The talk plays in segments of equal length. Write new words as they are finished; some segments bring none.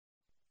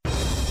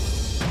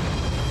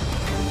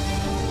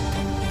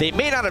They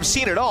may not have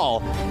seen it all,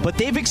 but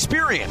they've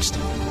experienced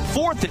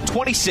 4th and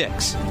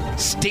 26,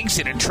 stinks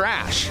it in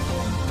trash,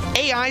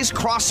 AI's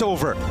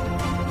crossover,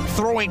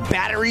 throwing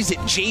batteries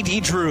at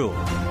J.D. Drew,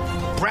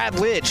 Brad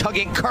Lidge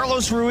hugging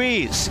Carlos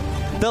Ruiz,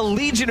 the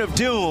Legion of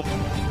Doom,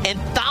 and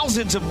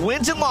thousands of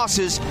wins and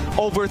losses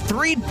over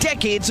 3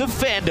 decades of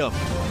fandom.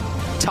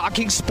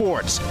 Talking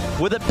sports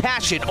with a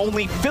passion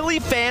only Philly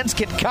fans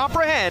can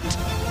comprehend.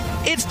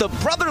 It's the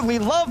Brotherly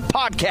Love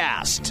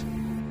Podcast.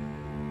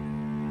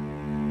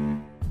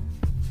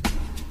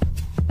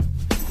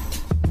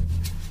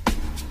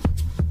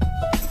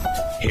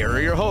 Here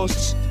are your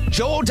hosts,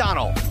 Joe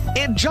O'Donnell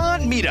and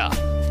John Mita.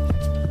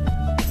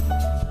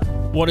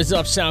 What is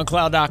up,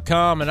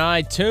 SoundCloud.com and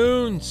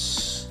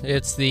iTunes?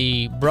 It's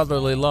the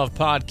Brotherly Love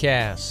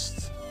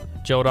Podcast.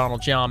 Joe O'Donnell,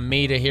 John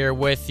Mita here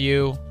with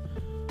you.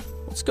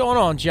 What's going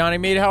on, Johnny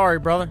Mita? How are you,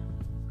 brother?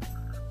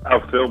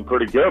 I'm feeling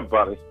pretty good,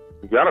 buddy.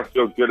 You got to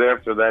feel good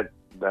after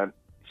that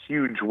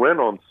huge win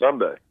on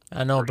Sunday.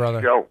 I know,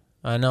 brother. Joe.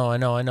 I know.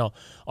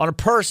 On a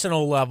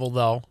personal level,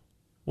 though,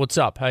 what's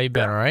up? How you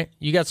been, all right?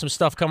 You got some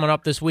stuff coming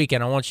up this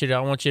weekend. I want you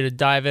to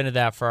dive into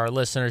that for our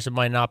listeners that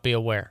might not be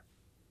aware.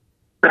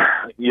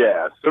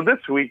 Yeah, so this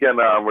weekend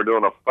we're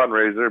doing a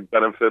fundraiser,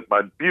 benefit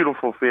my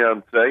beautiful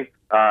fiance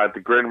at the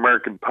Great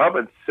American Pub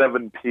at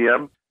 7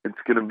 p.m. It's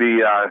going to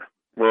be,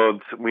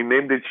 we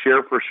named it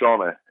Share for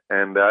Shauna,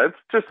 and it's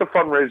just a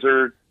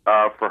fundraiser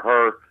for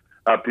her.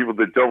 People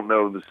that don't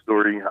know the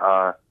story,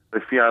 my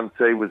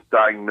fiance was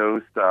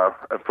diagnosed.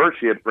 At first,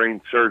 she had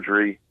brain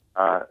surgery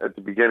at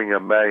the beginning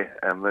of May,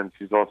 and then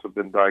she's also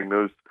been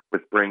diagnosed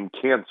with brain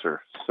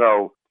cancer.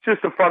 So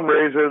just a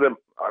fundraiser that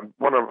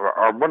one of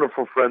our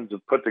wonderful friends has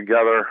put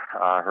together.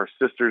 Her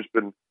sister's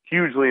been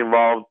hugely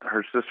involved,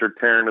 her sister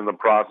Taryn, in the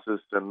process,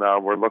 and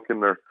we're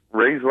looking to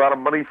raise a lot of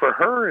money for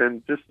her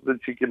and just so that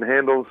she can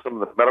handle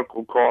some of the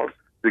medical costs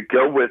that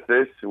go with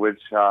this, which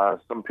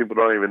some people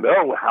don't even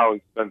know how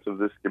expensive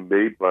this can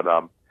be, but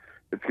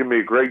it's going to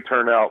be a great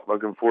turnout.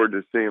 Looking forward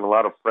to seeing a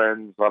lot of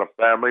friends, a lot of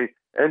family,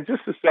 and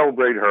just to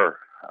celebrate her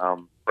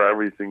for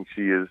everything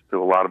she is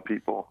to a lot of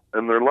people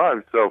in their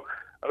lives. So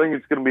I think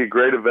it's going to be a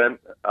great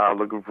event.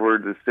 Looking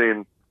forward to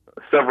seeing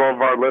several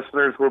of our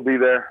listeners will be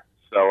there.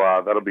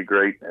 So that'll be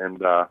great. And,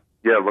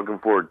 looking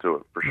forward to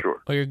it for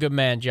sure. Well, you're a good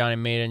man, Johnny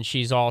Mita, and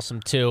she's awesome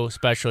too,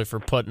 especially for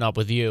putting up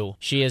with you.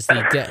 She is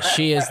the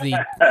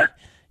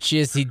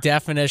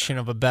definition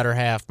of a better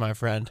half, my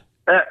friend.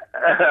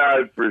 I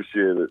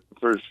appreciate it,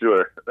 for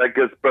sure. That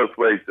goes both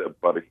ways,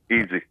 buddy.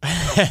 Easy.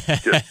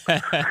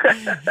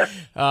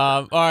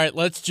 All right,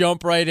 let's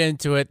jump right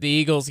into it. The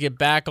Eagles get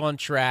back on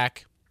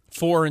track.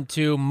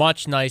 4-2,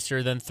 much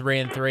nicer than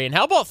 3-3. And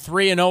how about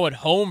 3-0 at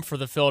home for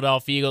the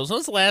Philadelphia Eagles? When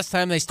was the last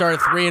time they started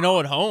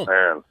 3-0 at home?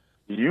 Man,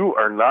 you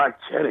are not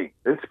kidding.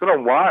 It's been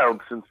a while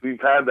since we've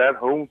had that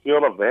home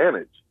field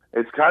advantage.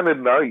 It's kind of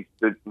nice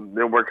that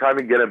we're kind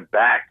of getting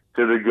back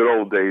to the good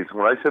old days.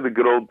 When I say the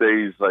good old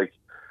days, like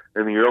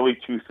in the early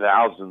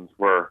 2000s,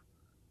 where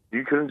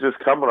you couldn't just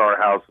come in our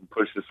house and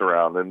push us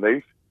around. And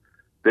they've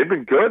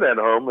been good at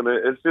home, and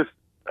it's just,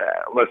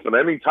 listen,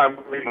 anytime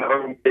we leave the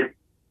home game,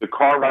 the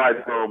car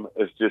ride home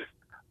is just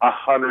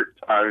 100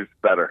 times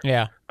better.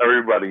 Yeah.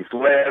 Everybody's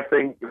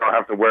laughing. You don't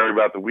have to worry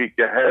about the week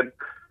ahead.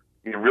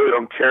 You really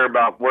don't care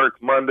about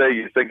work Monday.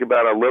 You think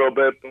about it a little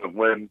bit, but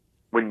when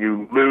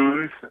you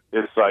lose,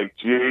 it's like,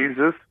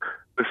 Jesus,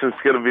 this is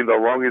going to be the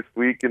longest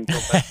week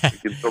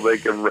until they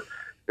can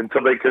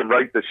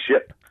right the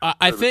ship.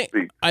 I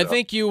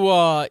think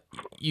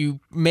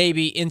you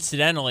maybe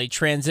incidentally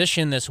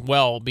transition this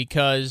well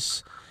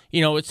because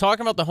it's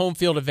talking about the home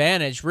field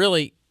advantage.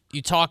 Really,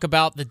 you talk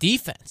about the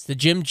defense, the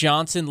Jim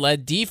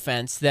Johnson-led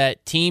defense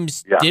that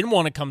teams didn't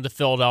want to come to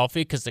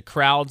Philadelphia because the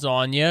crowd's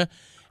on you,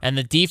 and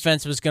the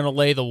defense was going to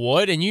lay the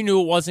wood, and you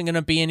knew it wasn't going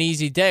to be an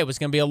easy day. It was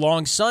going to be a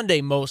long Sunday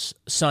most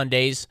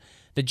Sundays,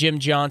 the Jim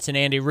Johnson,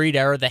 Andy Reid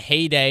era, the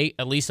heyday,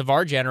 at least of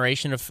our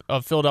generation,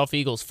 of Philadelphia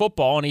Eagles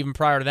football, and even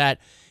prior to that,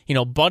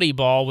 buddy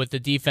ball with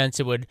the defense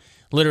that would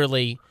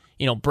literally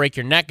break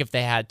your neck if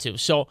they had to.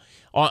 So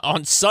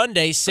on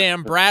Sunday,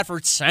 Sam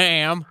Bradford,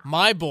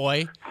 my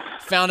boy,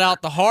 found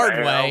out the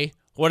hard way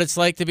what it's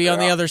like to be on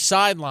the other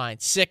sideline.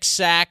 6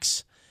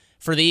 sacks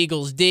for the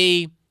Eagles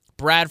D.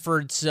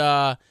 Bradford's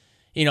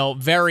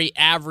very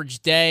average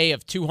day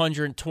of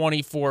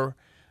 224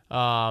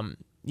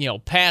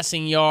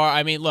 passing yard.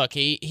 I mean, look,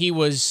 he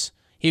was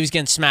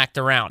getting smacked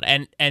around,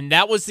 and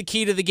that was the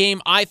key to the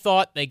game. I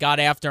thought they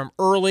got after him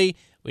early.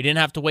 We didn't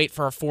have to wait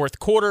for a fourth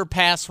quarter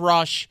pass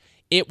rush.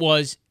 It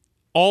was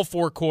all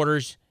 4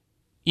 quarters.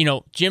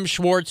 Jim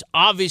Schwartz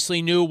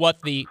obviously knew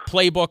what the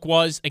playbook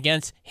was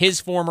against his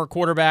former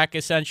quarterback,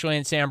 essentially,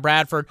 and Sam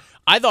Bradford.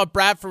 I thought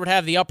Bradford would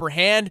have the upper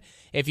hand.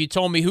 If you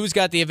told me who's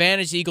got the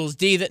advantage, the Eagles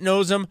D that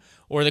knows him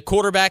or the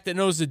quarterback that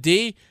knows the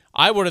D,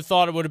 I would have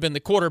thought it would have been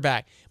the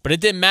quarterback. But it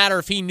didn't matter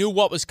if he knew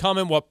what was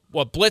coming,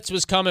 what blitz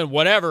was coming,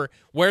 whatever,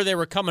 where they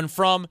were coming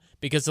from,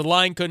 because the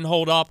line couldn't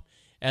hold up,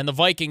 and the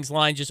Vikings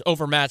line just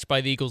overmatched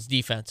by the Eagles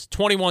defense.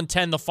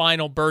 21-10 the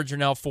final. Birds are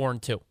now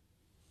 4-2.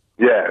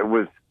 Yeah, it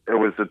was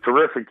a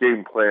terrific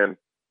game plan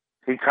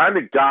he kind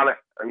of got it.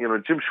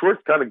 Jim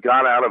Schwartz kind of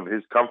got out of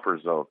his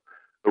comfort zone.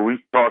 But we've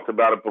talked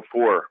about it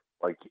before.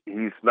 Like,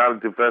 he's not a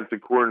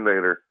defensive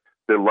coordinator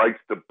that likes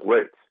to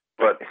blitz,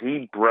 but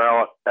he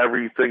brought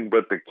everything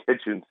but the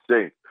kitchen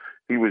sink.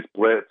 He was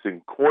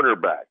blitzing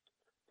cornerbacks.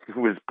 He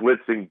was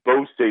blitzing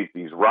both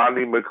safeties,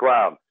 Rodney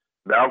McLeod,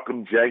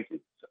 Malcolm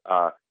Jenkins.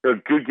 A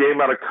good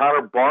game out of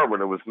Connor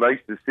Barwin. It was nice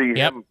to see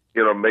him,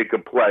 make a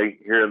play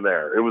here and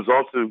there. It was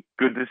also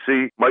good to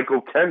see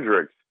Michael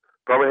Kendricks.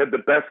 Probably had the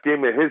best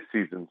game of his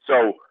season.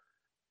 So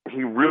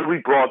he really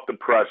brought the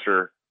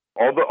pressure.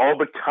 All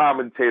the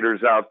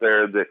commentators out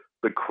there,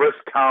 the Chris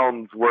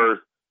Collinsworth,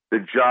 the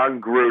John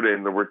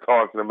Gruden that we're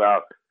talking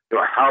about,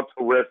 how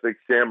terrific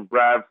Sam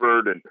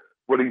Bradford and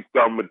what he's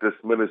done with this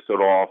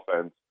Minnesota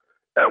offense.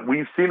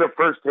 We've seen it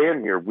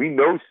firsthand here. We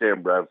know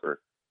Sam Bradford.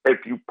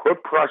 If you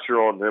put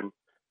pressure on him,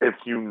 if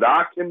you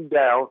knock him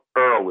down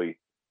early,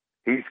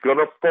 he's going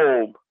to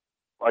fold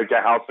like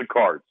a house of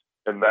cards.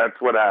 And that's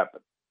what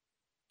happened.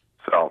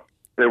 So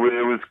it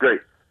was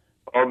great.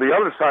 On the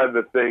other side of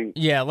the thing,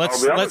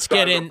 let's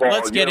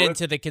get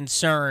into the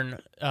concern.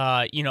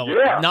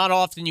 Not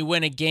often you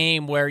win a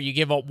game where you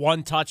give up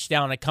one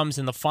touchdown. It comes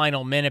in the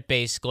final minute,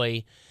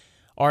 basically.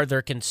 Are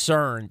there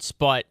concerns?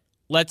 But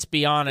let's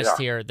be honest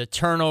here. The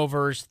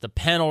turnovers, the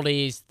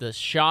penalties, the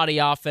shoddy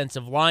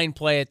offensive line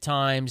play at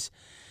times,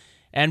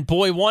 and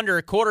boy wonder,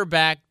 a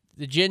quarterback,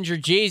 the Ginger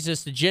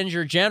Jesus, the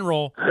Ginger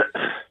General,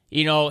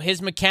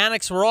 his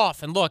mechanics were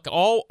off. And look,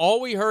 all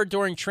we heard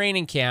during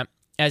training camp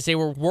as they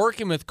were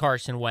working with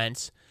Carson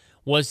Wentz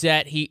was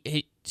that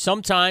he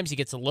sometimes he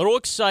gets a little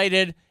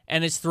excited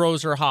and his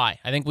throws are high.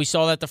 I think we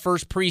saw that the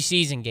first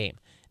preseason game.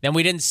 Then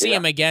we didn't see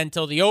him again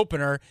until the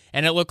opener,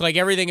 and it looked like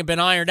everything had been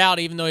ironed out,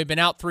 even though he'd been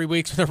out 3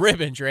 weeks with a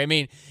rib injury. I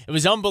mean, it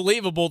was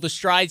unbelievable the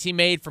strides he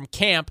made from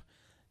camp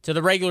to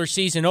the regular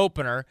season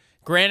opener.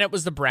 Granted, it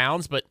was the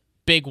Browns, but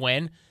big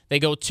win. They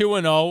go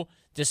 2-0,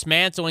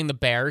 dismantling the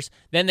Bears.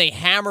 Then they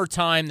hammer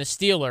time the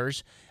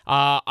Steelers.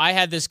 I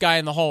had this guy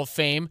in the Hall of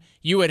Fame.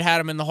 You had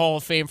him in the Hall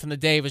of Fame from the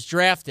day he was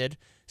drafted.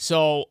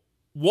 So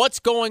what's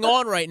going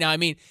on right now? I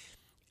mean,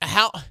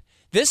 how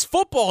this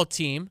football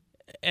team,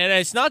 and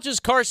it's not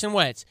just Carson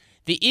Wentz,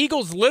 the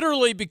Eagles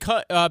literally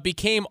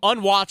became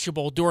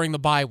unwatchable during the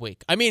bye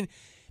week. I mean,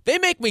 they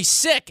make me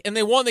sick, and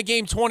they won the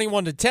game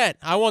 21-10.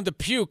 I wanted to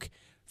puke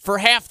for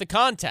half the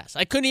contest.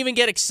 I couldn't even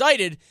get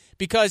excited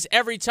because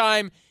every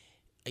time,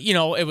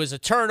 it was a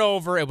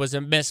turnover, it was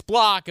a missed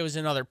block, it was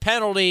another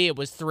penalty, it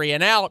was 3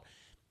 and out,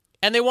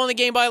 and they won the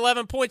game by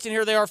 11 points, and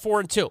here they are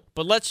 4-2.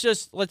 But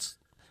let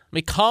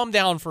me calm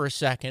down for a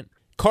second.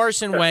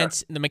 Carson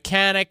Wentz, the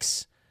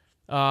mechanics,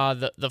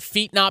 the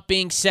feet not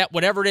being set,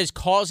 whatever it is,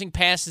 causing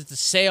passes to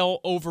sail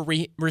over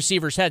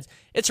receivers' heads.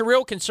 It's a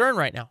real concern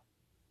right now.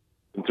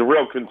 It's a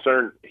real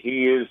concern.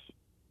 He is,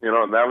 that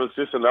was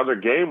just another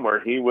game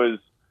where he was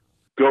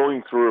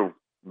going through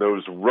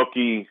those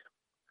rookie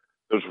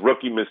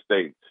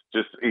mistakes.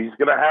 He's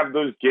going to have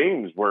those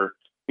games where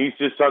he's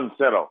just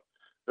unsettled.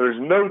 There's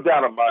no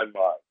doubt in my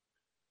mind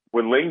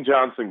when Lane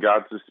Johnson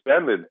got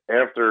suspended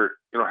after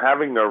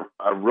having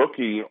a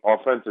rookie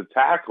offensive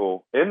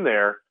tackle in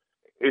there,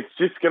 it's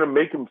just going to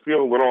make him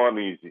feel a little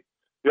uneasy.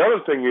 The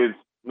other thing is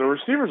the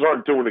receivers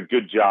aren't doing a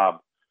good job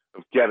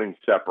of getting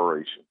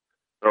separation,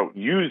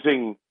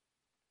 using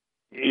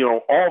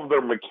all of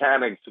their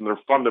mechanics and their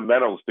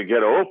fundamentals to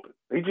get open.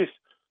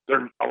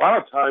 A lot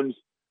of times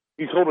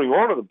he's holding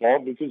on to the ball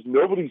because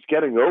nobody's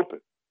getting open.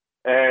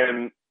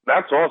 And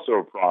that's also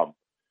a problem.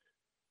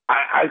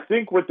 I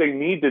think what they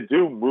need to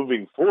do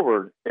moving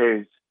forward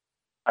is,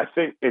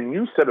 and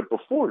you said it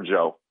before,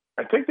 Joe,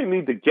 I think they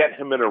need to get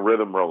him in a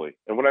rhythm early.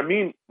 And when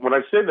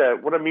I say that,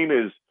 what I mean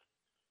is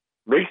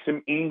make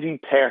some easy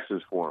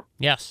passes for him.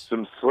 Yes.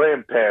 Some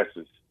slam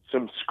passes,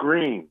 some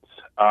screens.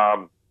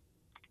 Our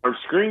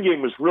screen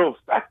game was real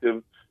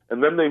effective,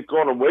 and then they've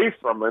gone away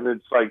from it. And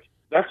it's like,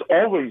 that's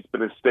always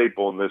been a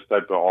staple in this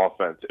type of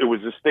offense. It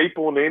was a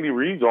staple in Andy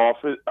Reid's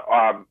offense,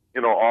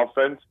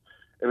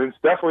 and it's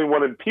definitely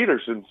one in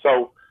Peterson.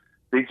 So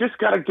they just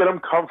got to get him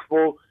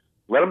comfortable,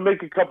 let him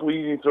make a couple of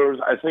easy throws.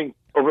 I think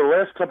over the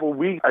last couple of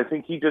weeks, I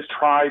think he just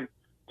tried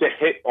to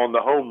hit on the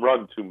home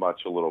run too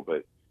much a little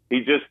bit. He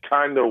just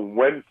kind of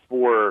went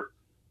for,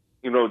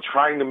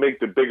 trying to make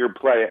the bigger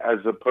play as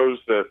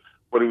opposed to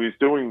what he was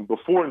doing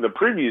before in the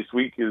previous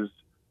weeks is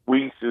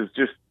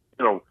just,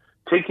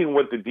 taking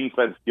what the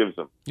defense gives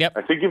them. Yep.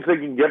 I think if they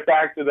can get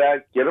back to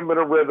that, get them in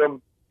a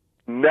rhythm,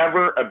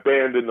 never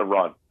abandon the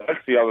run. That's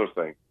the other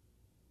thing.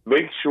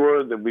 Make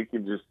sure that we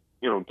can just,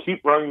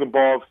 keep running the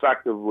ball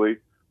effectively.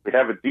 We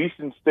have a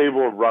decent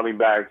stable of running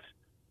backs.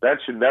 That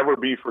should never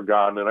be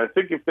forgotten. And I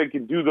think if they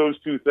can do those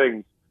two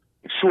things,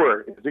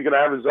 sure, is he going to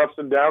have his ups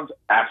and downs?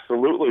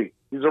 Absolutely.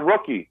 He's a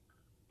rookie.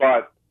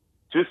 But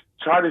just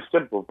try to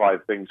simplify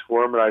things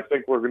for him, and I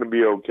think we're going to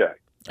be okay.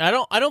 I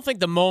don't think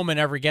the moment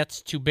ever gets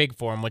too big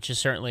for him, which is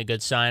certainly a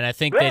good sign. I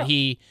think that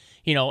he,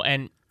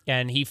 and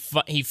he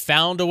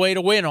found a way to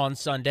win on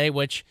Sunday,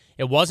 which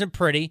it wasn't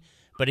pretty,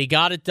 But he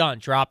got it done,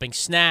 dropping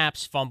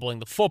snaps, fumbling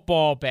the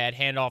football, bad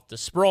handoff to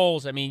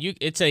Sproles. I mean,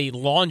 it's a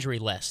laundry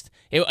list.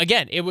 There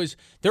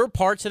were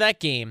parts of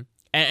that game,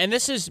 and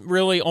this is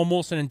really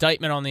almost an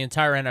indictment on the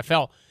entire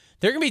NFL.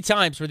 There are going to be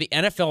times where the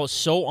NFL is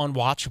so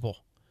unwatchable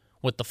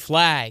with the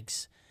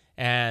flags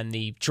and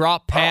the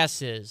drop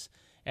passes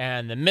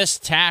and the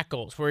missed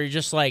tackles where you're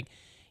just like,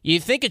 you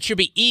think it should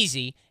be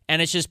easy,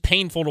 and it's just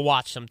painful to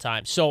watch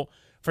sometimes. So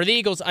for the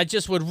Eagles, I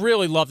just would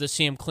really love to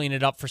see them clean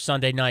it up for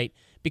Sunday night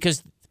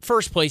because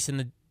first place in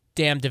the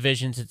damn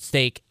division's at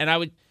stake.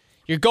 And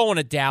you're going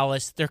to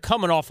Dallas. They're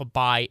coming off a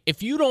bye.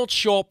 If you don't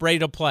show up ready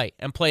to play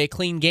and play a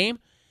clean game,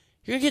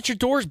 you're going to get your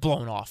doors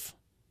blown off.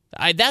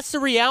 That's the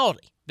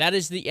reality. That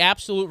is the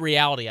absolute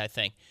reality, I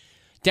think.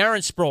 Darren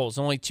Sproles,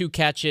 only 2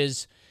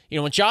 catches.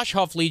 When Josh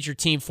Huff leads your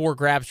team 4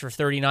 grabs for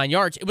 39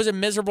 yards, it was a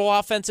miserable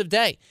offensive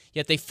day,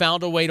 yet they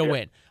found a way to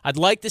win. I'd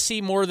like to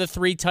see more of the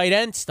 3 tight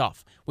end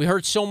stuff. We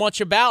heard so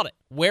much about it.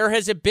 Where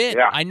has it been?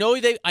 Yeah. I know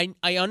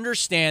I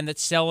understand that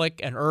Selleck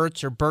and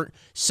Ertz or Burt,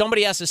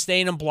 somebody has to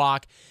stay in and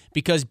block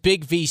because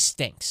Big V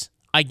stinks.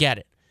 I get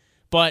it.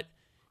 But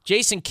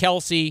Jason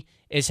Kelce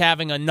is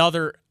having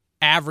another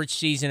average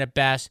season at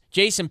best.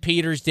 Jason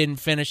Peters didn't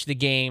finish the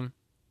game.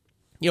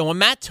 When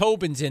Matt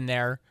Tobin's in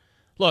there,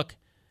 look,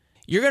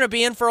 you're going to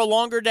be in for a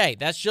longer day.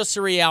 That's just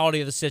the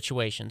reality of the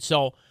situation.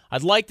 So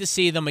I'd like to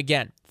see them,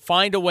 again,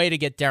 find a way to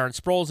get Darren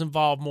Sproles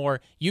involved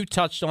more. You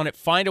touched on it.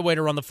 Find a way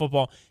to run the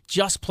football.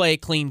 Just play a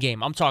clean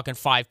game. I'm talking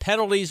 5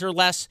 penalties or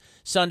less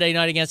Sunday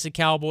night against the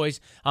Cowboys.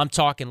 I'm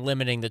talking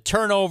limiting the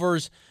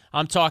turnovers.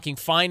 I'm talking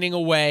finding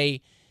a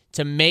way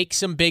to make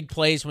some big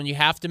plays when you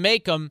have to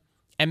make them.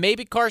 And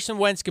maybe Carson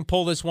Wentz can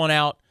pull this one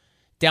out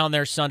down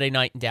there Sunday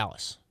night in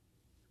Dallas.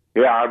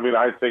 Yeah,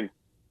 I think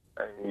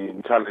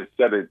you kind of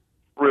said it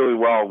really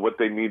well, what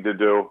they need to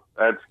do.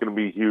 That's going to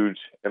be huge.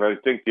 And I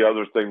think the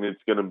other thing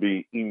that's going to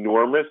be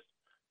enormous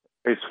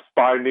is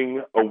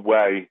finding a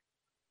way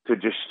to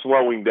just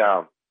slowing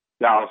down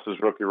Dallas's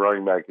rookie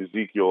running back,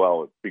 Ezekiel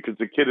Elliott, because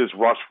the kid has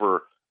rushed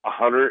for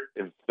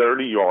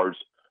 130 yards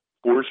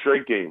 4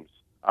 straight games.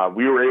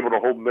 We were able to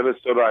hold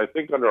Minnesota, I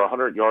think, under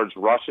 100 yards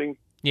rushing,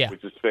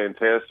 which is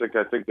fantastic.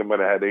 I think they might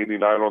have had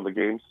 89 on the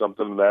game,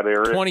 something in that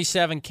area.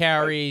 27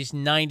 carries,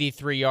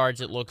 93 yards,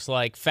 it looks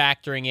like,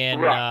 factoring in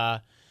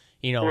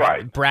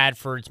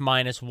Bradford's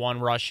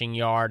 -1 rushing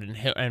yard,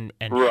 and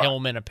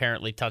Hillman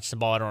apparently touched the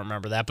ball. I don't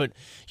remember that. But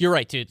you're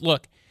right, dude.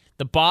 Look,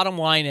 the bottom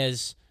line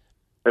is...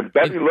 And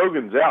Benny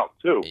Logan's out,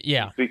 too.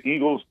 Yeah. He's the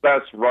Eagles'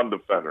 best run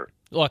defender.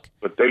 Look.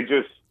 But they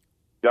just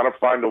got to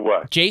find a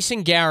way.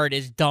 Jason Garrett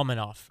is dumb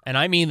enough, and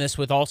I mean this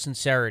with all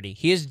sincerity.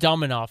 He is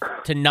dumb enough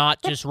to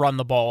not just run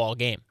the ball all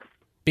game.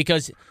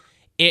 Because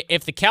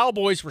if the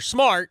Cowboys were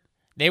smart,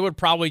 they would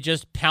probably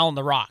just pound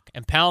the rock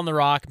and pound the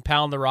rock and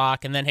pound the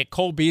rock and then hit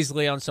Cole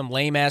Beasley on some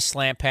lame-ass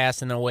slant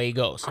pass and then away he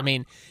goes. I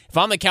mean, if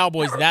I'm the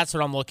Cowboys, that's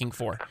what I'm looking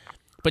for.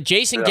 But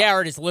Jason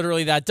Garrett is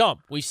literally that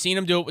dumb. We've seen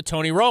him do it with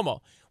Tony Romo,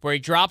 where he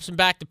drops him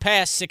back to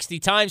pass 60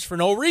 times for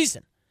no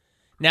reason.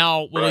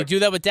 Now, will he do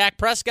that with Dak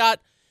Prescott?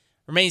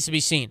 Remains to be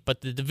seen.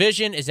 But the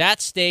division is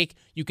at stake.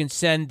 You can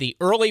send the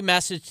early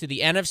message to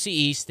the NFC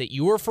East that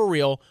you are for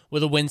real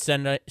with a win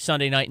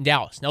Sunday night in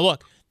Dallas. Now,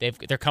 look,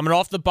 they're coming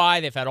off the bye.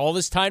 They've had all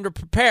this time to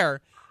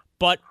prepare.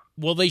 But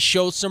will they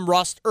show some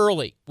rust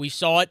early? We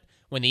saw it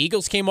when the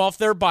Eagles came off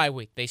their bye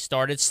week. They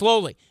started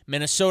slowly.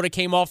 Minnesota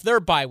came off their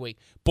bye week.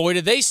 Boy,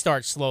 did they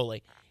start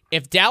slowly.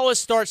 If Dallas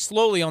starts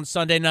slowly on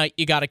Sunday night,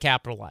 you got to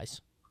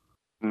capitalize.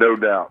 No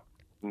doubt.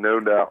 No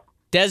doubt.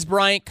 Dez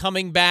Bryant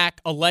coming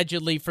back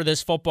allegedly for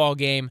this football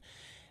game.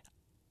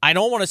 I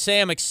don't want to say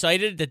I'm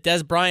excited that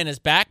Dez Bryant is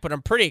back, but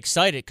I'm pretty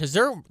excited because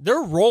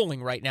they're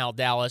rolling right now,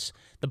 Dallas.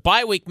 The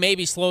bye week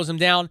maybe slows them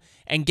down,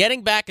 and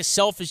getting back a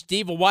selfish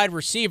diva wide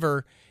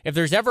receiver, if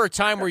there's ever a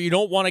time where you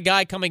don't want a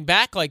guy coming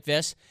back like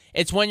this,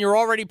 it's when you're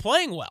already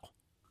playing well.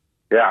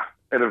 Yeah,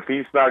 and if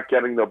he's not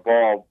getting the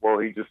ball, well,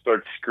 he just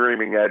starts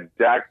screaming at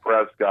Dak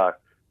Prescott,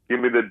 give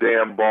me the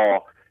damn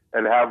ball,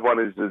 and have one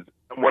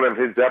of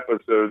his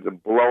episodes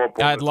and blow up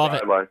on the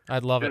sideline.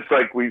 I'd love it. Just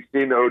like we've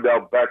seen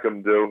Odell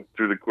Beckham do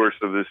through the course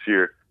of this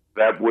year.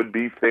 That would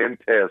be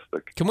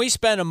fantastic. Can we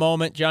spend a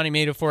moment, Johnny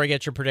May, before I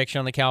get your prediction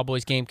on the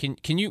Cowboys game?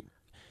 Can you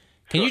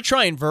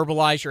try and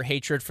verbalize your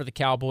hatred for the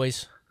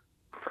Cowboys?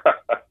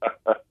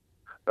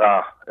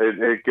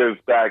 It goes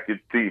back.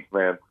 It's deep,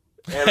 man.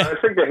 And I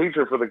think the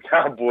hatred for the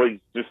Cowboys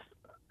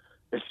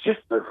it's just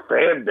their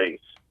fan base.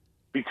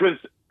 Because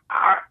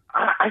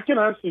I can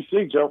honestly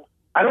say, Joe,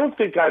 I don't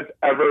think I've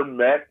ever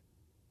met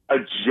a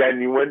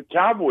genuine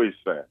Cowboys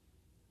fan.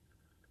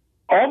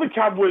 All the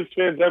Cowboys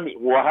fans, how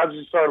did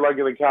you start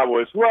liking the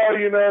Cowboys? Well,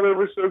 they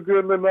were so good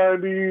in the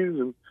 90s,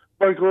 and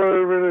Michael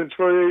Irvin and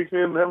Troy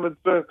Aikman.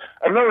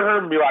 I've never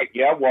heard them be like,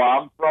 yeah, well,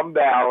 I'm from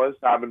Dallas.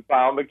 I've been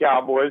following the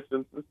Cowboys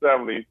since the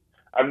 70s.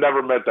 I've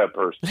never met that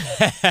person.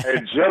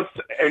 and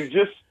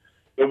just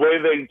the way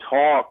they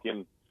talk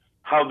and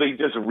how they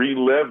just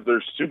relive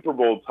their Super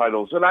Bowl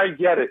titles. And I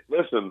get it.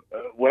 Listen,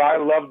 would I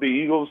love the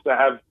Eagles to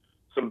have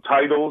some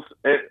titles?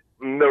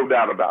 No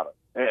doubt about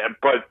it.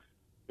 But,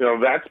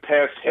 that's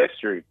past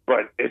history.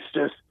 But it's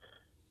just,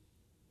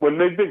 when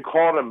they've been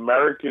called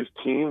America's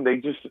team,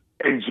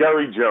 and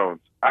Jerry Jones.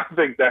 I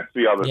think that's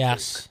the other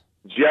Yes.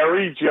 thing.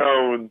 Jerry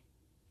Jones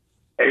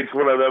is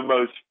one of the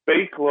most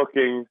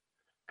fake-looking.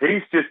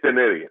 He's just an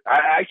idiot.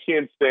 I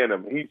can't stand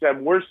him. He's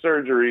had more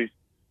surgeries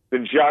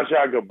than Zsa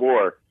Zsa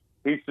Gabor.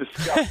 He's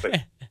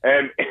disgusting.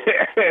 and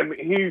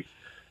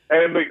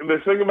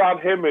the thing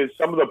about him is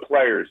some of the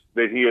players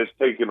that he has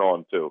taken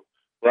on to.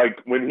 Like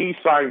when he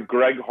signed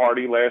Greg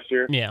Hardy last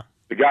year,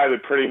 the guy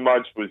that pretty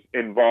much was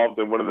involved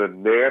in one of the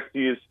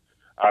nastiest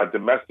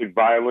domestic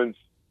violence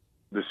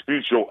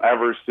disputes you'll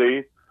ever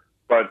see,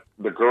 but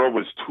the girl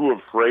was too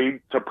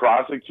afraid to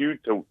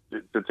prosecute, to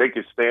take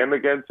a stand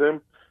against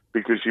him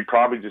because she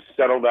probably just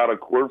settled out of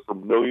court for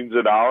millions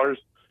of dollars.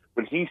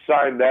 When he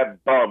signed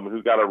that bum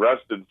who got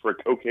arrested for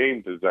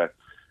cocaine possession,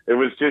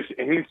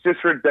 he's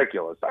just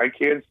ridiculous. I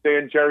can't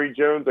stand Jerry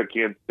Jones. I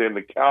can't stand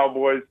the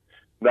Cowboys.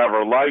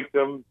 Never liked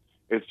them.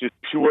 It's just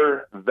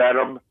pure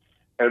venom.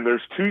 And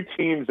there's two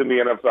teams in the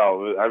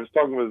NFL. I was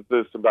talking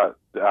about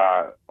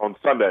on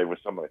Sunday with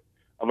somebody.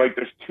 I'm like,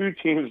 there's two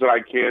teams that I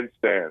can't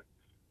stand.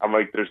 I'm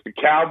like, there's the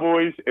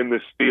Cowboys and the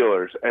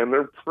Steelers, and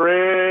they're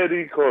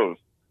pretty close.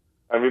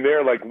 I mean,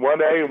 they're like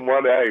 1A and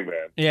 1A,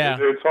 man. Yeah.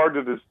 It's hard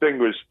to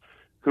distinguish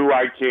who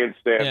I can't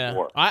stand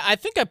for. I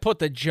think I put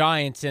the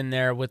Giants in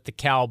there with the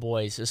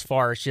Cowboys as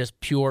far as just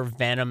pure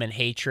venom and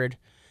hatred.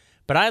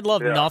 But I'd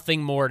love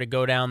nothing more to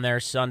go down there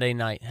Sunday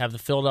night, have the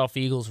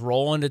Philadelphia Eagles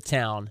roll into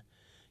town,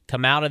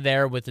 come out of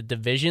there with a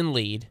division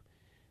lead,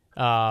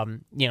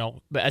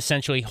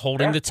 essentially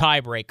holding the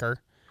tiebreaker,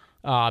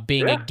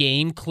 being a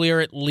game clear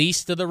at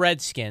least of the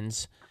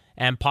Redskins,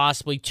 and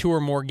possibly 2 or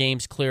more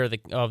games clear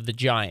of the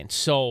Giants.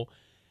 So,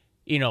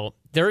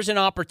 there's an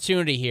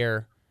opportunity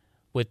here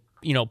with,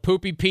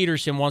 Poopy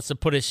Peterson wants to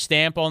put his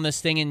stamp on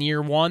this thing in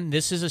year one.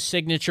 This is a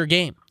signature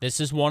game. This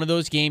is one of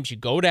those games you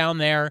go down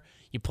there,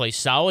 you play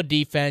solid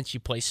defense, you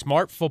play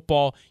smart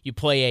football, you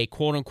play a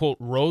quote-unquote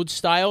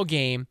road-style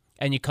game,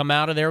 and you come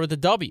out of there with a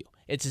W.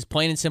 It's as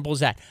plain and simple as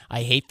that.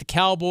 I hate the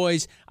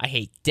Cowboys. I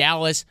hate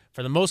Dallas.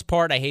 For the most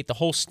part, I hate the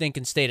whole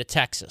stinking state of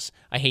Texas.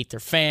 I hate their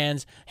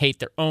fans, hate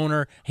their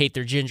owner, hate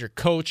their ginger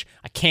coach.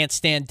 I can't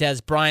stand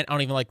Dez Bryant. I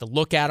don't even like to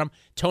look at him.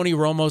 Tony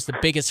Romo's the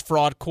biggest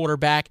fraud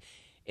quarterback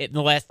in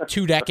the last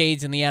 2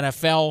 decades in the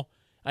NFL.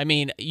 I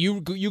mean,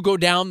 you go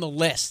down the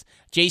list.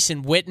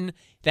 Jason Witten,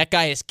 that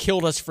guy has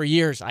killed us for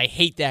years. I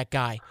hate that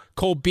guy.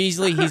 Cole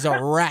Beasley, he's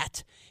a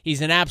rat.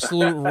 He's an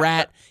absolute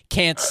rat.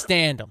 Can't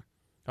stand him.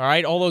 All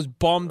right, all those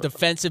bum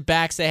defensive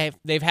backs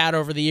they've had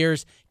over the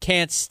years,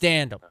 can't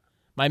stand them.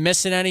 Am I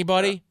missing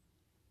anybody?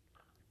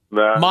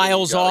 Nah,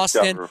 Miles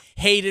Austin,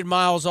 hated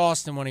Miles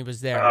Austin when he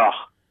was there.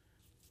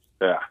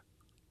 Yeah.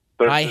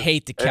 I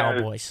hate the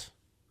Cowboys.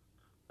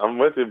 I'm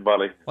with you,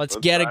 buddy. Let's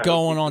get it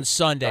going on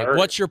Sunday.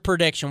 What's your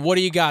prediction? What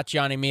do you got,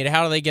 Johnny Mead?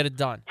 How do they get it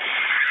done?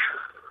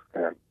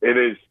 It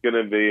is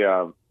going to be,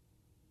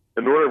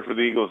 in order for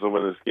the Eagles to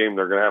win this game,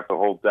 they're going to have to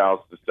hold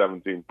Dallas to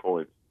 17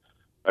 points.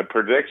 My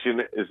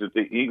prediction is that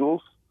the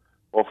Eagles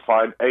will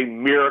find a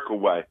miracle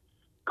way.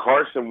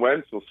 Carson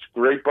Wentz will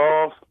scrape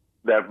off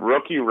that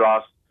rookie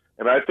rust,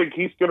 and I think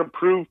he's going to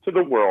prove to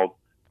the world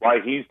why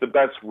he's the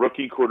best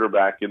rookie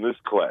quarterback in this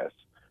class.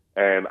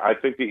 And I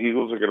think the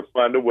Eagles are going to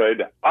find a way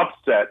to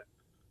upset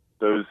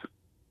those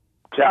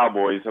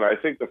Cowboys. And I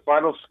think the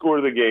final score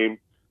of the game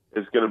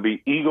is going to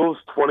be Eagles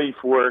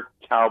 24,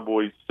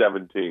 Cowboys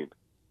 17.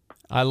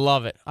 I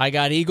love it. I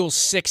got Eagles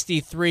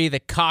 63, the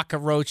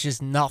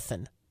cockroaches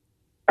nothing.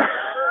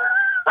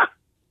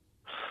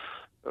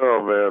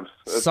 Oh, man.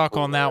 Suck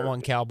on that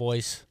one,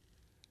 Cowboys.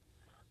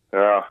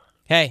 Yeah.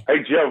 Hey,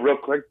 Joe, real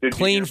quick.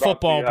 Clean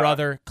football,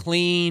 brother.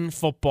 Clean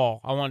football.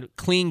 I want a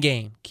clean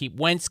game. Keep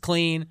Wentz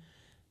clean.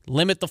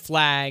 Limit the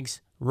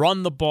flags.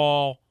 Run the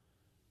ball.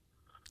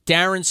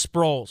 Darren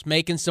Sproles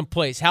making some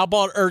plays. How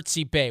about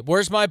Ertzy Babe?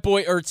 Where's my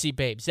boy Ertzy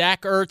Babe?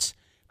 Zach Ertz,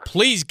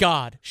 please,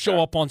 God,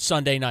 show up on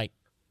Sunday night.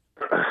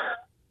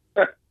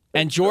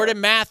 And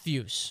Jordan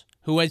Matthews,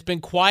 who has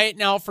been quiet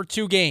now for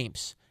 2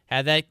 games,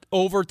 had that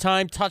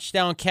overtime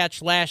touchdown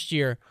catch last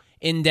year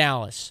in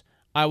Dallas.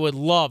 I would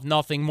love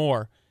nothing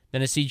more than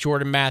to see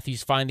Jordan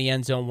Matthews find the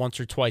end zone once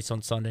or twice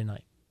on Sunday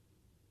night.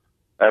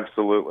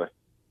 Absolutely.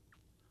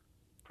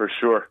 For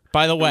sure.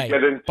 By the way,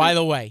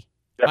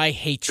 I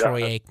hate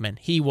Troy Aikman.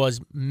 He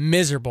was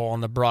miserable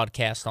on the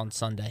broadcast on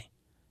Sunday.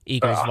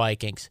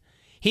 Eagles-Vikings.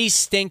 He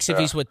stinks if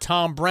he's with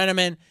Tom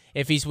Brenneman,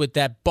 if he's with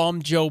that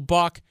bum Joe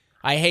Buck.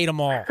 I hate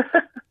them all.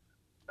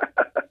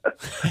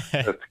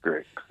 That's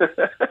great. All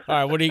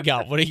right, what do you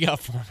got? What do you got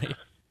for me?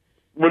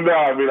 Well, no,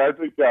 I mean, I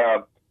think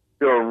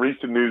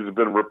recent news has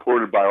been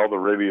reported by all the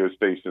radio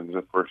stations.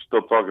 If we're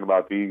still talking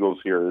about the Eagles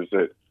here, is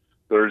that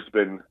there's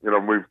been,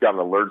 we've gotten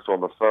alerts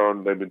on the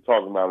phone. They've been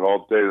talking about it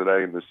all day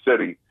today in the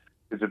city.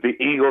 Is that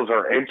the Eagles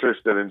are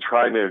interested in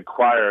trying to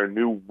acquire a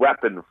new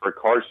weapon for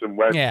Carson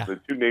Wentz. Yeah. The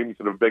 2 names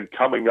that have been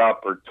coming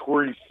up are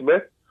Torrey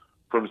Smith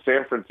from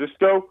San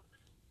Francisco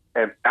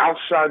and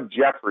Alshon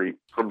Jeffrey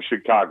from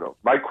Chicago.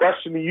 My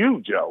question to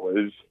you, Joe,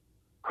 is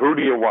who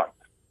do you want?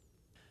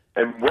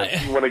 And what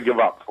do you want to give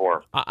up for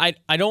him?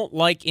 I don't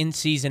like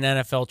in-season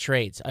NFL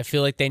trades. I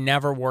feel like they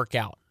never work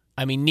out.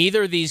 I mean,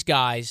 neither of these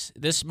guys,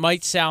 this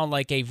might sound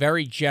like a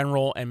very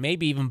general and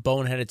maybe even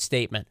boneheaded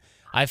statement.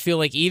 I feel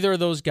like either of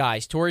those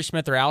guys, Torrey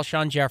Smith or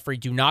Alshon Jeffrey,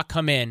 do not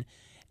come in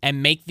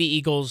and make the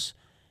Eagles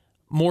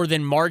more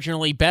than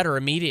marginally better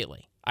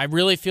immediately. I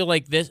really feel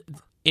like this.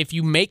 If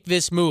you make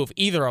this move,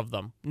 either of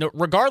them,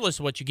 regardless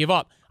of what you give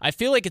up, I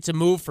feel like it's a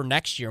move for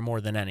next year more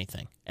than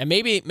anything. And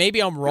maybe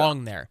I'm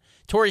wrong there.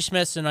 Torrey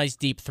Smith's a nice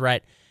deep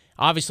threat.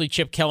 Obviously,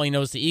 Chip Kelly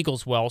knows the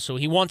Eagles well, so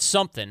he wants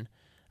something.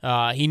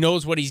 He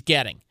knows what he's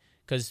getting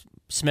because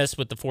Smith's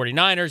with the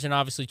 49ers, and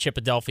obviously Chip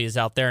Adelphia is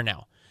out there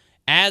now.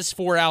 As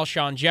for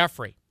Alshon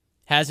Jeffrey,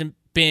 hasn't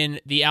been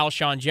the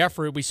Alshon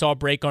Jeffrey we saw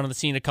break onto the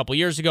scene a couple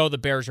years ago. The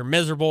Bears are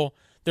miserable.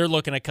 They're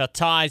looking to cut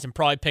ties and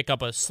probably pick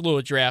up a slew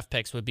of draft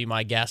picks would be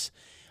my guess.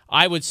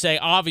 I would say,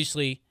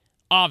 obviously,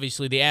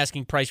 the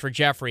asking price for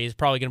Jeffrey is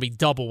probably going to be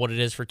double what it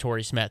is for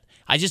Torrey Smith.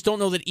 I just don't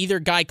know that either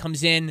guy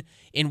comes in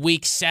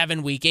week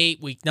 7, week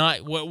 8, week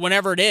 9,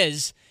 whenever it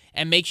is,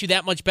 and makes you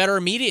that much better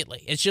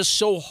immediately. It's just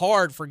so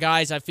hard for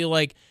guys, I feel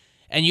like,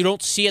 and you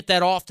don't see it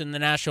that often in the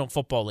National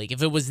Football League.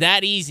 If it was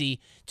that easy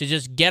to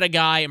just get a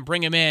guy and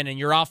bring him in and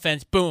your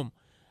offense, boom,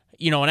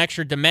 an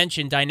extra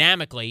dimension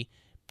dynamically,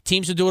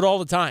 teams would do it all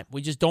the time.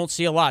 We just don't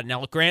see a lot.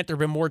 Now, Grant, there have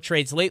been more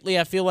trades lately,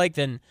 I feel like,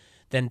 than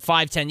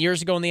 5-10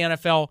 years ago in the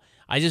NFL.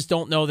 I just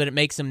don't know that it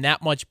makes them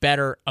that much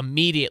better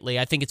immediately.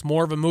 I think it's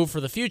more of a move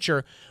for the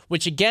future,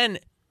 which, again,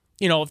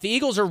 if the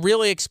Eagles are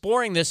really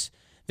exploring this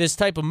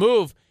type of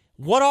move,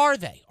 what are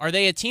they? Are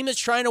they a team that's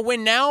trying to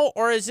win now,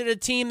 or is it a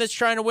team that's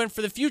trying to win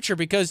for the future?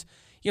 Because,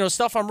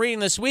 stuff I'm reading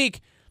this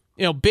week,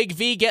 Big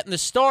V getting the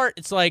start,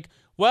 it's like,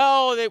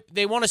 well,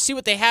 they want to see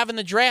what they have in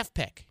the draft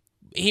pick.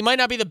 He might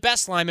not be the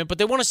best lineman, but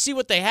they want to see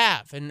what they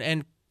have.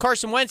 And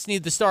Carson Wentz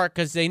needs to start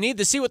because they need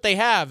to see what they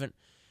have. And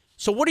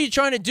so what are you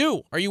trying to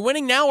do? Are you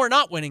winning now or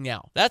not winning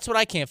now? That's what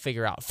I can't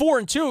figure out.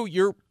 4-2,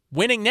 you're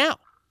winning now.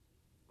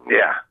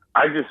 Yeah,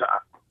 I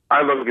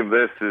look at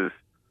this as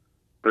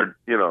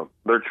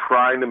they're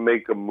trying to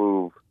make a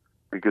move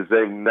because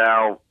they've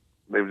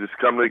just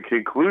come to the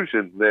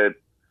conclusion that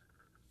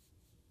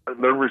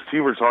their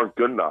receivers aren't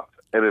good enough.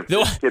 And if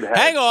this kid has,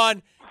 hang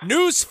on,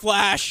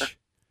 newsflash.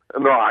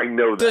 No, I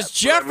know that. Does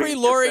Jeffrey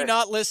Lurie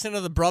not listen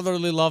to the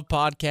Brotherly Love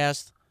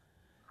podcast?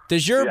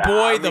 Does your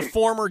boy, the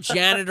former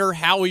janitor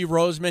Howie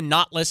Roseman,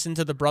 not listen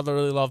to the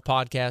Brotherly Love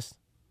podcast?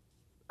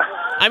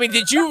 I mean,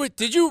 did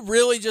you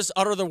really just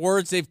utter the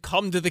words they've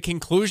come to the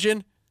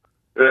conclusion?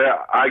 Yeah,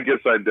 I guess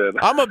I did.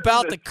 I'm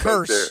about to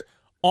curse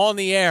on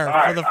the air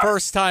for the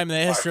first time in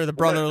the history of the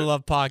Brotherly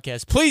Love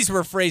podcast. Please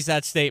rephrase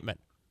that statement.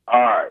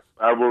 All right,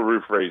 I will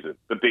rephrase it.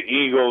 But the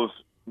Eagles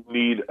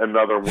need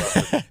another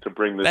weapon to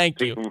bring this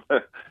team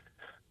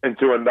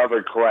into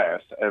another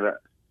class. And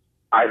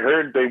I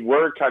heard they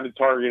were kind of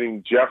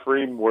targeting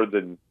Jeffrey more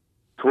than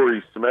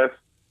Torrey Smith.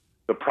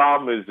 The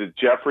problem is that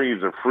Jeffrey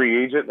is a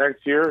free agent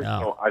next year. No.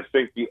 So I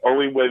think the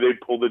only way they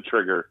pull the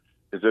trigger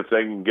is if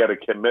they can get a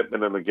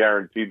commitment and a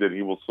guarantee that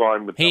he will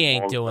sign with them. He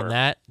ain't doing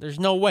that. There's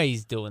no way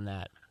he's doing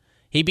that.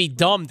 He'd be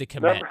dumb to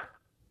commit.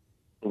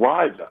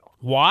 Why, though?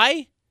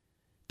 Why?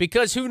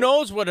 Because who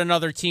knows what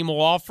another team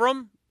will offer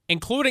him,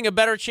 including a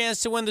better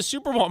chance to win the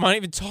Super Bowl. I'm not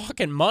even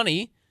talking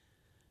money.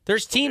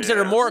 There's teams that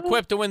are more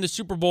equipped to win the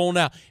Super Bowl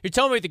now. You're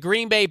telling me the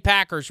Green Bay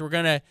Packers were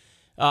going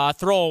to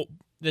throw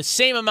the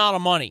same amount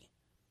of money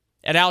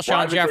at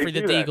Alshon Jeffrey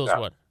that the Eagles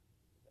would?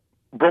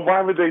 But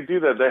why would they do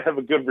that? They have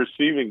a good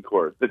receiving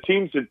corps. The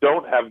teams that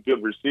don't have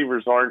good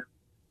receivers aren't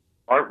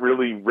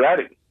really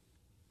ready.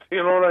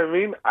 You know what I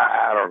mean?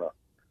 I don't know.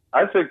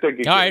 I think they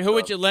could. All right, who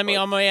would you? I'm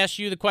going to ask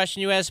you the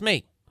question you asked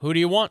me. Who do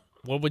you want?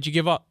 What would you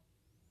give up?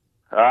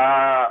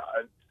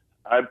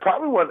 I'd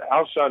probably want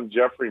Alshon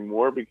Jeffrey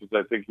more because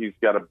I think he's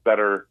had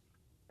better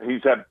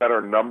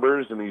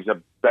numbers and he's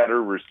a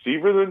better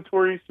receiver than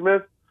Torrey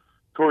Smith.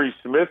 Torrey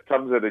Smith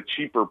comes at a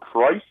cheaper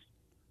price.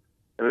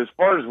 And as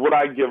far as what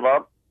I give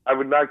up, I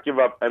would not give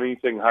up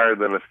anything higher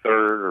than a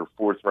third or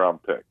fourth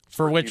round pick.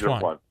 For which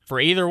one?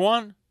 For either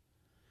one?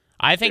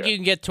 I think you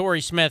can get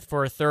Torrey Smith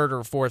for a third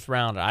or fourth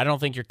round. I don't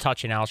think you're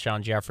touching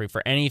Alshon Jeffrey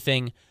for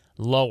anything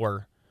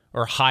lower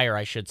or higher,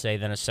 I should say,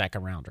 than a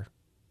second rounder.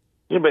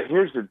 Yeah, but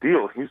here's the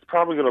deal. He's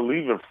probably going to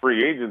leave in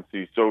free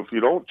agency. So if you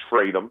don't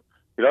trade him,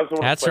 he doesn't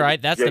want That's to play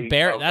right. That's the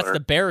Bear. That's the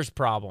Bears'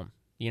 problem.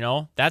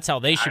 That's how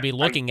they should be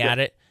looking at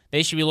it.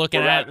 They should be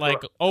looking at it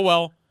like,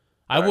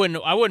 I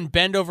wouldn't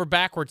bend over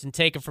backwards and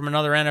take it from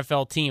another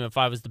NFL team if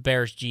I was the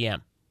Bears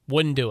GM.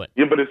 Wouldn't do it.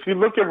 Yeah, but if you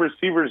look at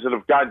receivers that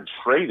have gotten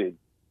traded,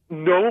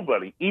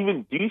 nobody,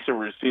 even decent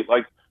receivers,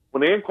 like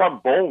when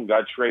Anquan Boldin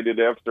got traded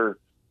after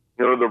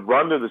the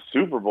run to the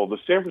Super Bowl, the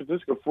San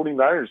Francisco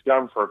 49ers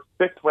got him for a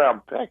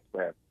fifth-round pick,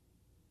 man.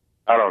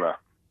 I don't know.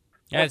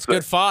 Yeah, it's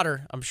good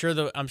fodder. I'm sure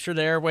the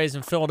airways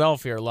in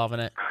Philadelphia are loving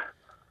it.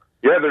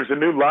 Yeah, there's a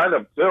new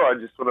lineup, too. I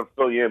just want to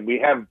fill you in. We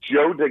have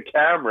Joe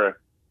DeCamara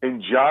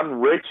and John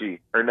Ritchie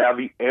are now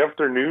the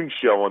afternoon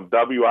show on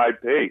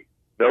WIP.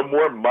 No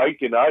more Mike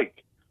and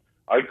Ike.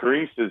 Ike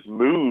Reese has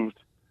moved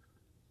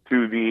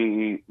to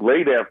the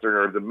late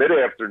afternoon or the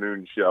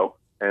mid-afternoon show,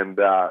 and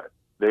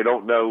they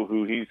don't know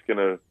who he's going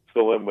to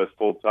fill in with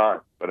full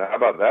time. But how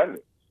about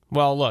that?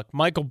 Well, look,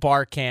 Michael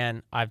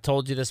Barkan, I've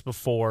told you this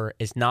before,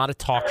 is not a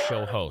talk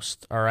show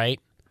host, all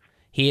right?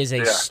 He is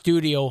a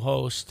studio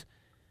host.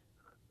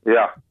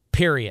 Yeah.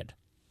 Period.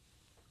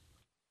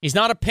 He's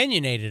not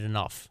opinionated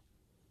enough.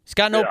 He's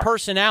got no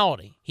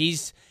personality.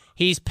 He's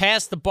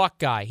past the buck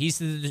guy.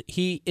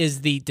 He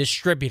is the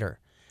distributor.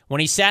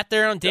 When he sat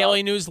there on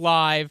Daily News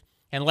Live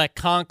and let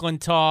Conklin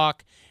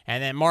talk,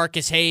 and then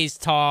Marcus Hayes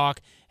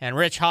talk, and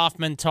Rich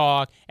Hoffman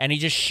talk, and he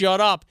just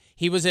shut up,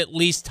 he was at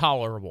least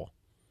tolerable.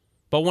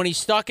 But when he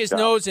stuck his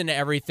nose into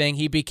everything,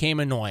 he became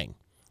annoying.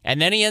 And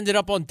then he ended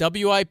up on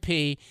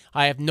WIP.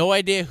 I have no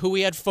idea who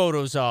he had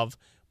photos of,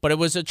 but it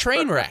was a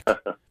train wreck.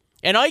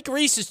 And Ike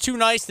Reese is too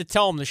nice to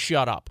tell him to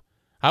shut up.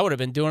 I would have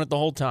been doing it the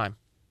whole time.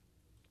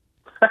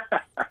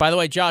 By the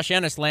way, Josh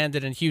Ennis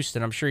landed in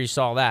Houston. I'm sure you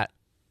saw that.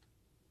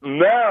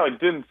 No, I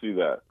didn't see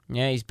that.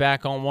 Yeah, he's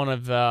back on one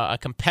of a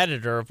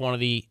competitor of one of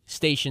the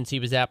stations he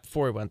was at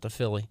before he went to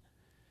Philly.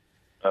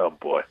 Oh,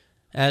 boy.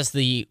 As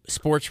the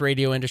sports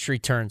radio industry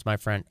turns, my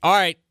friend. All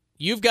right,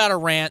 you've got a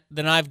rant,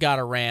 then I've got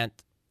a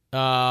rant.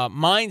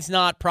 Mine's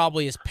not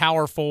probably as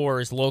powerful or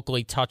as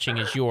locally touching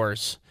as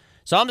yours.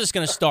 So I'm just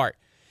going to start.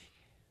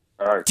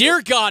 All right.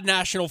 Dear God,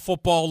 National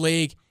Football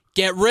League,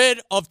 get rid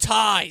of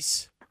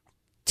ties.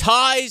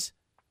 Ties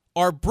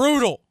are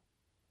brutal.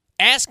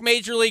 Ask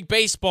Major League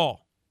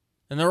Baseball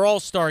in their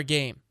All-Star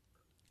game.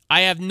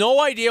 I have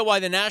no idea why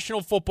the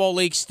National Football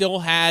League still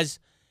has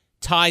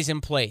ties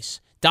in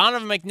place.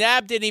 Donovan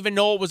McNabb didn't even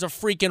know it was a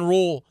freaking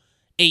rule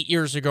 8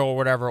 years ago or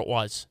whatever it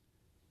was.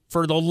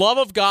 For the love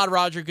of God,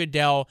 Roger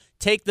Goodell,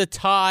 take the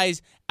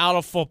ties out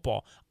of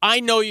football. I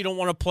know you don't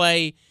want to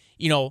play,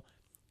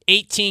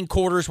 18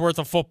 quarters worth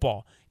of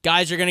football.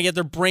 Guys are going to get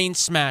their brains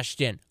smashed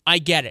in. I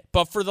get it.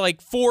 But for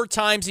 4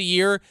 times a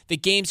year, the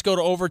games go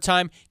to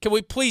overtime. Can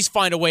we please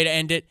find a way to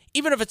end it?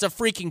 Even if it's a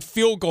freaking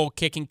field goal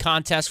kicking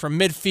contest from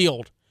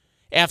midfield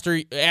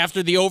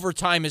after the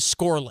overtime is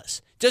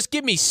scoreless. Just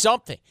give me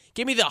something.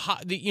 Give me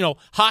the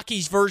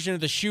hockey's version of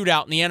the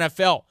shootout in the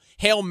NFL.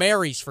 Hail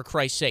Marys, for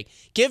Christ's sake.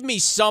 Give me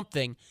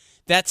something.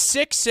 That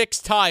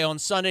 6-6 tie on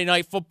Sunday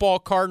Night Football,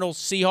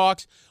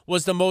 Cardinals-Seahawks,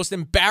 was the most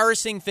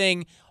embarrassing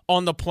thing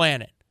on the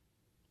planet.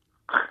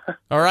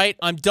 All right?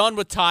 I'm done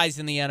with ties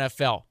in the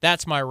NFL.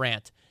 That's my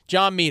rant.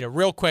 John Mita,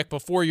 real quick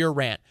before your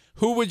rant.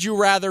 Who would you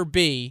rather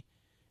be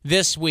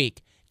this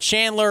week?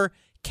 Chandler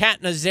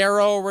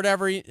Catanzaro, or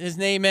whatever his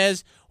name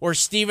is, or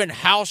Steven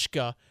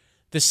Hauschka,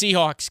 the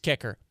Seahawks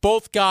kicker?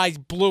 Both guys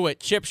blew it,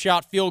 chip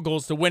shot field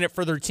goals to win it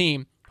for their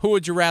team. Who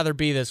would you rather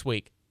be this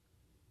week?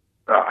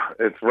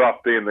 It's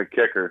rough being the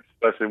kicker,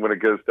 especially when it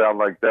goes down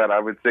like that. I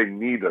would say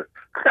neither.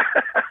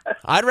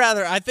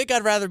 I think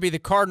I'd rather be the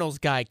Cardinals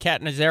guy,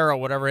 Catanzaro,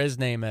 whatever his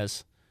name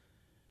is.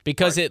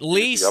 Because at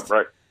least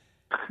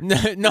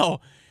No,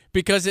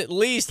 because at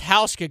least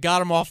Hauschka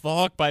got him off the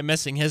hook by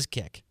missing his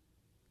kick.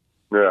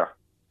 Yeah.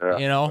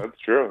 That's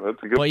true.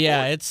 That's a good point.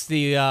 Yeah,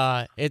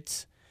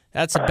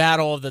 that's a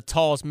battle of the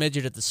tallest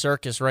midget at the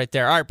circus right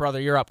there. All right, brother,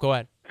 you're up. Go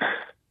ahead.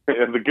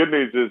 And the good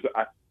news is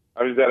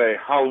I was at a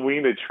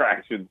Halloween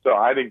attraction, so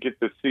I didn't get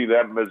to see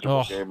that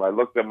miserable game. I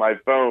looked at my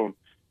phone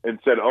and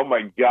said, oh,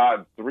 my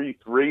God,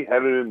 3-3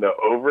 headed into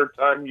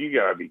overtime? You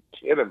got to be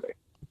kidding me.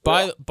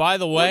 By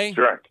the way,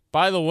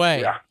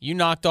 yeah. You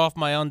knocked off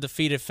my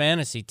undefeated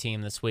fantasy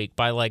team this week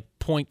by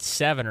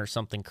 0.7 or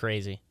something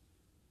crazy.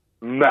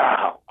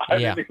 No, I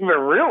didn't even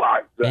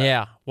realize that.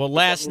 Yeah. Well,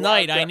 last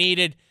night I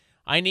needed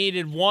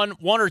one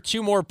or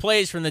two more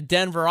plays from the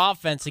Denver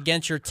offense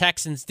against your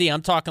Texans D.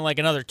 I'm talking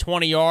another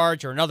 20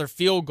 yards or another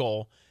field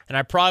goal, and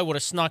I probably would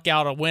have snuck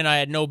out a win I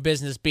had no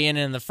business being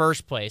in the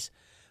first place.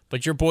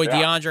 But your boy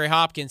DeAndre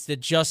Hopkins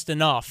did just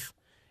enough,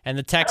 and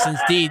the Texans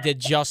D did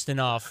just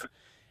enough,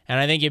 and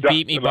I think you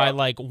beat me by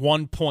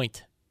 1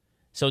 point.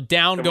 So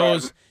down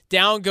goes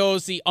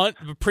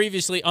the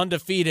previously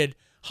undefeated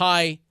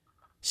high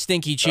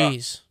stinky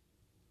cheese.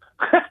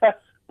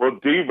 Well,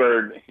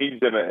 D-Bird, he's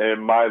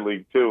in my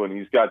league too, and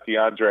he's got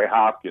DeAndre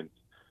Hopkins.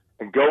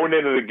 And going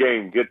into the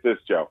game, get this,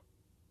 Joe,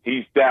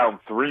 he's down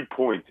 3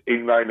 points,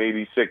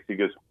 89-86. He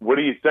goes, what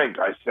do you think?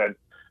 I said,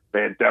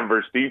 man,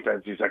 Denver's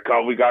defense. He's like,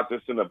 oh, we got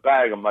this in the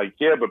bag. I'm like,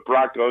 yeah, but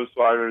Brock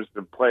Osweiler's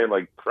been playing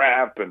like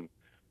crap and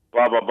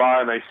blah, blah,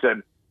 blah. And I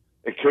said,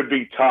 it could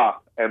be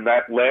tough. And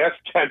that last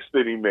catch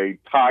that he made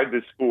tied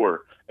the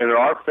score. And in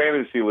our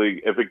fantasy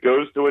league, if it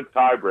goes to a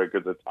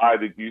tiebreaker, the tie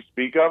that you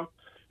speak of,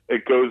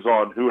 it goes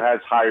on who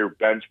has higher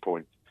bench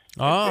points.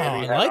 Oh,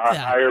 I like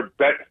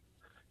that.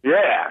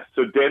 Yeah,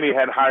 so Danny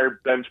had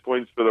higher bench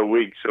points for the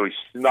week, so he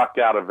snuck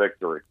out a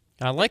victory.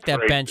 I like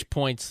that bench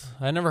points.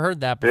 I never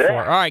heard that before.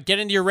 Yeah. All right, get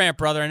into your rant,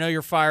 brother. I know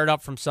you're fired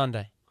up from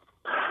Sunday.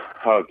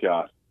 Oh,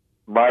 God.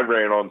 My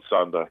rant on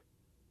Sunday.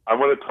 I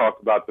want to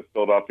talk about the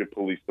Philadelphia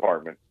Police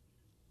Department.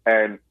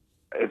 And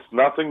it's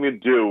nothing to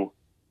do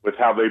with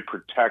how they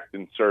protect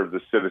and serve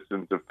the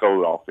citizens of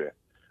Philadelphia.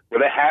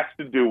 What it has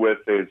to do with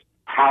is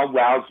how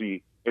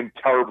lousy and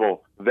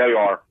terrible they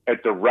are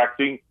at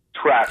directing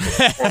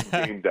traffic on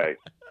game day.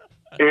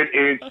 It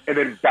is an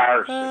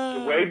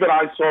embarrassment. The way that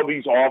I saw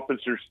these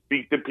officers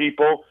speak to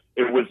people,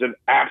 it was an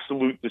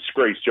absolute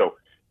disgrace, Joe.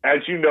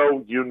 As you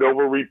know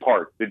where we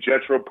park, the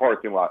Jetro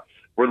parking lot.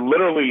 We're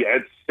literally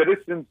at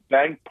Citizens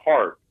Bank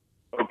Park,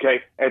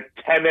 okay, at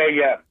 10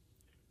 a.m.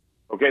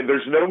 Okay,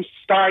 there's no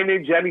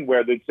signage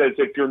anywhere that says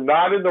if you're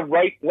not in the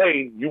right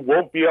lane, you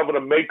won't be able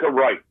to make a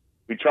right.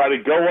 We try to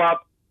go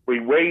up. We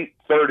wait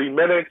 30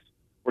 minutes.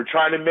 We're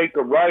trying to make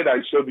a right.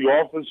 I show the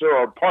officer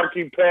our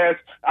parking pass.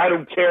 I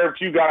don't care if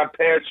you got a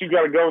pass. You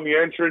got to go in the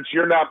entrance.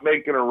 You're not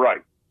making a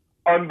right.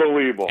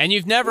 Unbelievable. And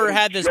you've never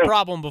had this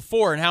problem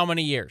before in how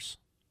many years?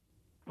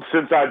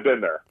 Since I've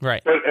been there.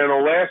 Right. But in the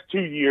last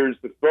 2 years,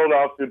 the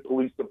Philadelphia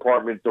Police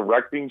Department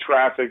directing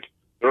traffic,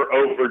 they're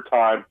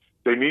overtime.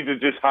 They need to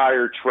just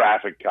hire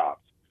traffic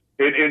cops.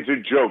 It is a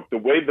joke. The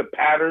way the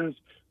patterns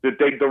that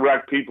they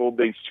direct people,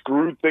 they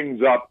screw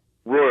things up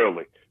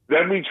royally.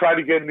 Then we try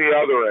to get in the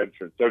other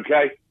entrance,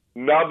 okay?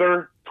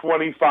 Another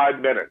 25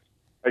 minutes.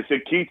 I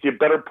said, Keith, you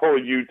better pull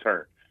a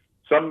U-turn.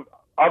 Some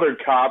other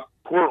cop,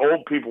 poor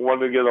old people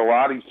wanted to get a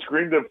lot. He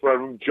screamed in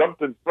front of him,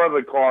 jumped in front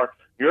of the car.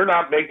 You're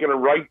not making a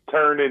right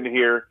turn in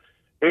here.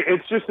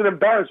 It's just an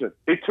embarrassment.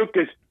 It took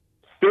us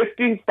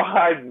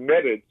 55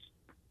 minutes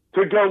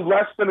to go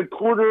less than a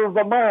quarter of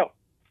a mile.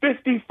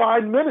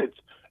 55 minutes.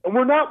 And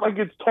we're not like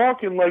it's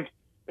talking like,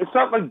 it's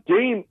not like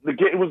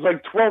it was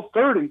like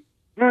 12:30.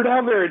 You're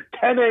down there at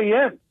 10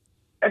 a.m.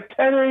 At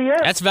 10 a.m.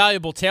 That's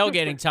valuable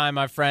tailgating time,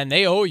 my friend.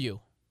 They owe you.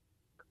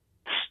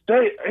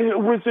 It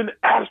was an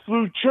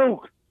absolute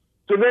joke.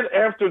 So then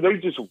after they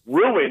just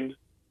ruined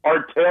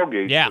our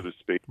tailgate, so to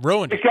speak.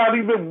 Ruined it. It got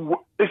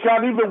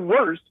even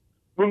worse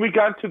when we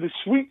got to the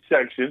suite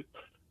section,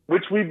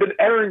 which we've been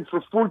airing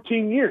for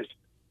 14 years.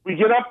 We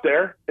get up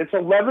there. It's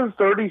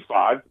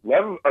 11:35.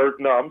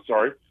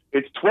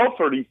 It's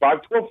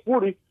 12:35,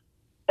 12:40.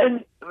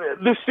 And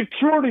the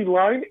security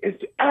line is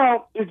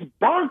out. It's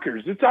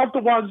bonkers. It's out the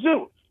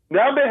wazoo.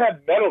 Now they have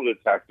metal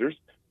detectors.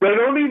 They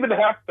don't even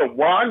have to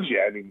wand you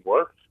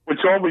anymore, which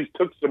always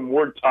took some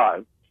more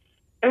time.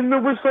 And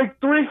there was like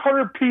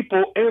 300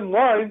 people in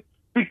line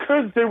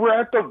because they were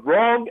at the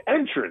wrong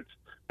entrance.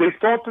 They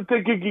thought that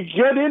they could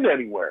get in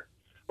anywhere.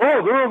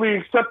 Oh, they're only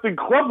accepting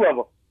club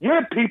level.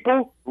 Yeah,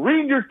 people,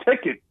 read your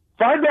ticket.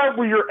 Find out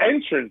where your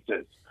entrance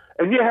is.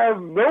 And you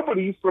have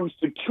nobody from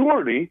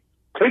security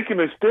taking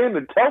a stand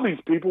and tell these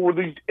people where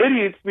these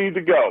idiots need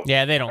to go.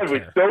 Yeah, they don't care. I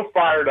was so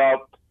fired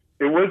up.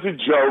 It was a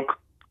joke.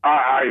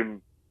 I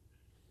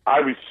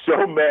was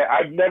so mad.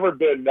 I've never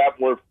been that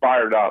more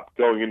fired up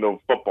going into a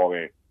football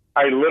game.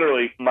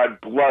 My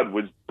blood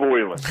was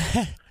boiling.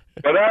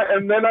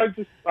 And then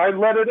I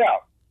let it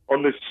out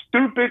on the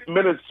stupid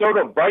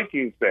Minnesota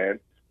Vikings fan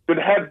that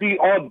had the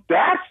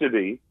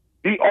audacity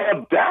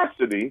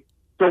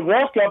to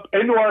walk up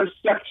into our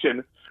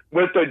section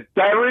with a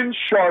Darren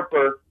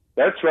Sharper,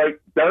 that's right,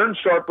 Darren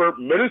Sharper,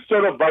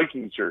 Minnesota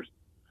Vikings jersey.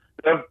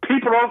 If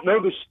people don't know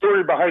the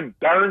story behind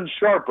Darren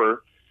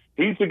Sharper,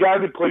 he's the guy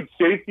that played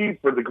safety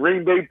for the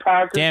Green Bay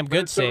Packers. Damn good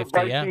Minnesota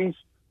safety, Vikings,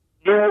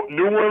 yeah.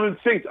 New Orleans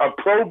Saints, a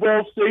Pro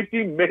Bowl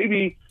safety,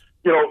 maybe,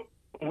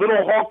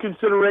 Little Hall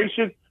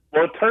consideration.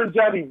 Well, it turns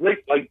out he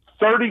raped like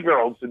 30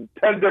 girls in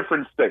 10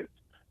 different states.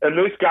 And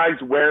this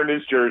guy's wearing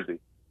his jersey.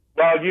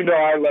 Well,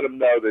 I let him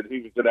know that he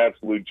was an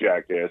absolute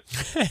jackass.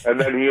 And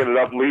then he ended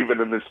up leaving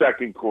in the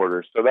second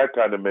quarter. So that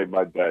kind of made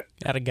my day.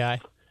 Got a guy.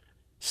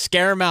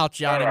 Scare him out,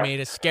 Johnny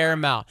Mita. Scare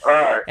him out. All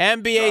right.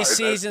 NBA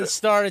season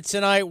started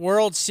tonight.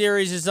 World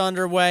Series is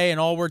underway, and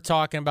all we're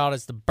talking about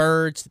is the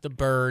birds,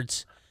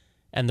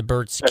 and the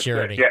bird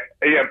security.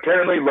 Yeah.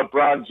 Apparently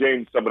LeBron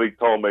James, somebody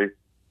told me,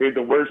 he had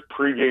the worst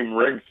pregame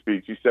ring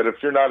speech. He said, if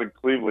you're not in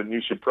Cleveland,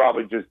 you should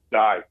probably just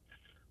die.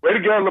 Way to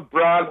go,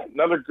 LeBron.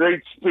 Another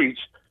great speech.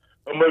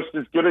 Almost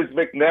as good as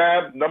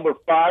McNabb. Number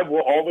 5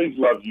 will always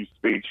love you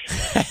speech.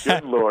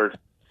 Good Lord.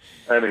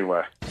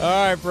 Anyway.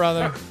 All right,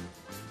 brother.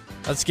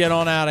 Let's get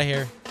on out of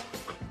here.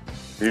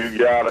 You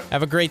got it.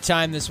 Have a great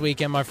time this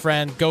weekend, my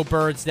friend. Go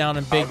Birds down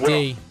in Big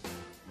D.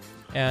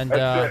 And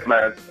that's it,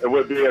 man. It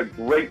would be a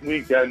great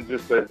weekend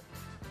just to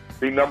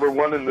be number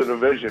 1 in the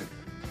division.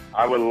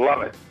 I would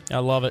love it. I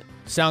love it.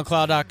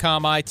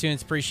 SoundCloud.com,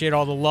 iTunes. Appreciate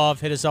all the love.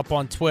 Hit us up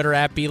on Twitter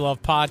at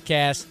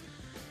BeLovePodcast.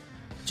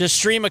 Just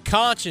stream of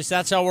conscious.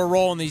 That's how we're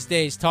rolling these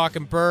days.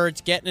 Talking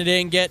birds, getting it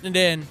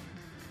in.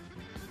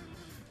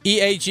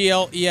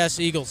 EAGLES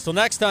Eagles. Till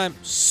next time.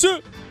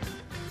 See.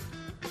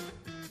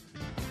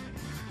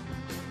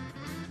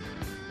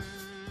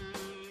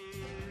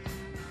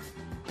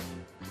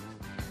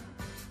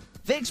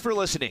 Thanks for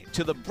listening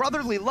to the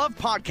Brotherly Love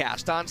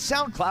Podcast on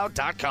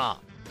SoundCloud.com.